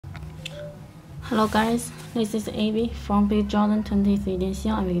Hello guys, this is AB from Big Jordan 23.6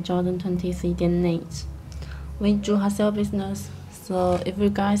 and Big Jordan 23.8. We do wholesale business, so if you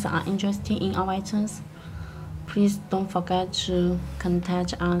guys are interested in our items, please don't forget to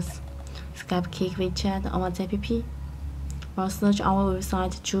contact us, Skype, Kick, Wechat, or WhatsApp, or search our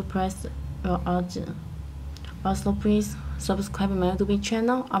website to place your order. Also, please subscribe my YouTube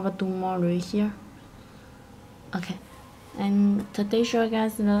channel. I will do more review here. Okay. And today show you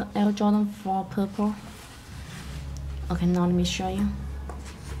guys the Air Jordan 4 purple. Okay, now let me show you.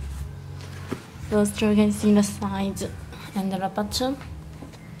 First you can see the side and the bottom.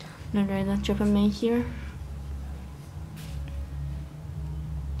 The red Japan here.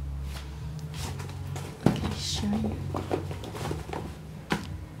 Okay, show you.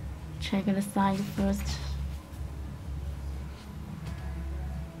 Check the side first.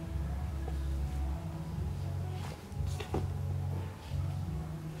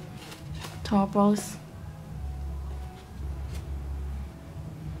 Turbos.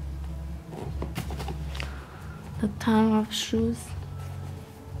 The time of shoes.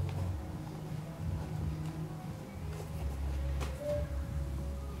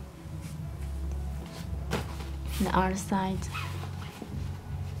 The other side.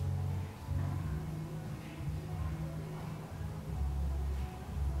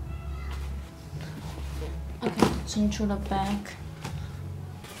 Okay, change to the back.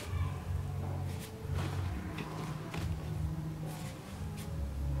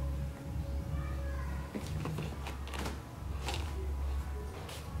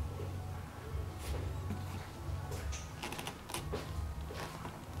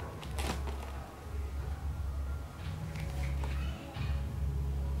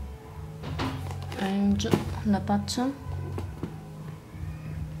 And the bottom.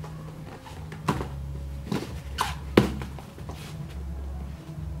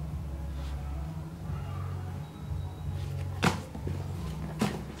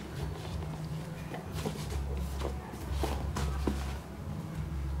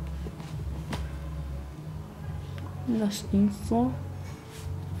 The info.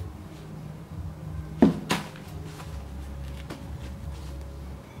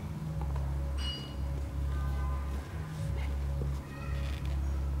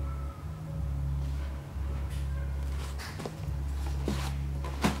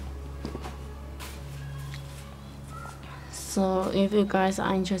 So if you guys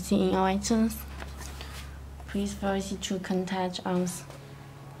are interested in our items, please feel free to contact us.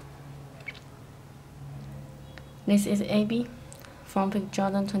 This is AB from Big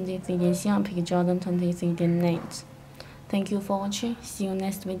Jordan 23.6 and Big Jordan 23.8. Thank you for watching. See you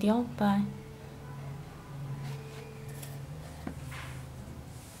next video. Bye.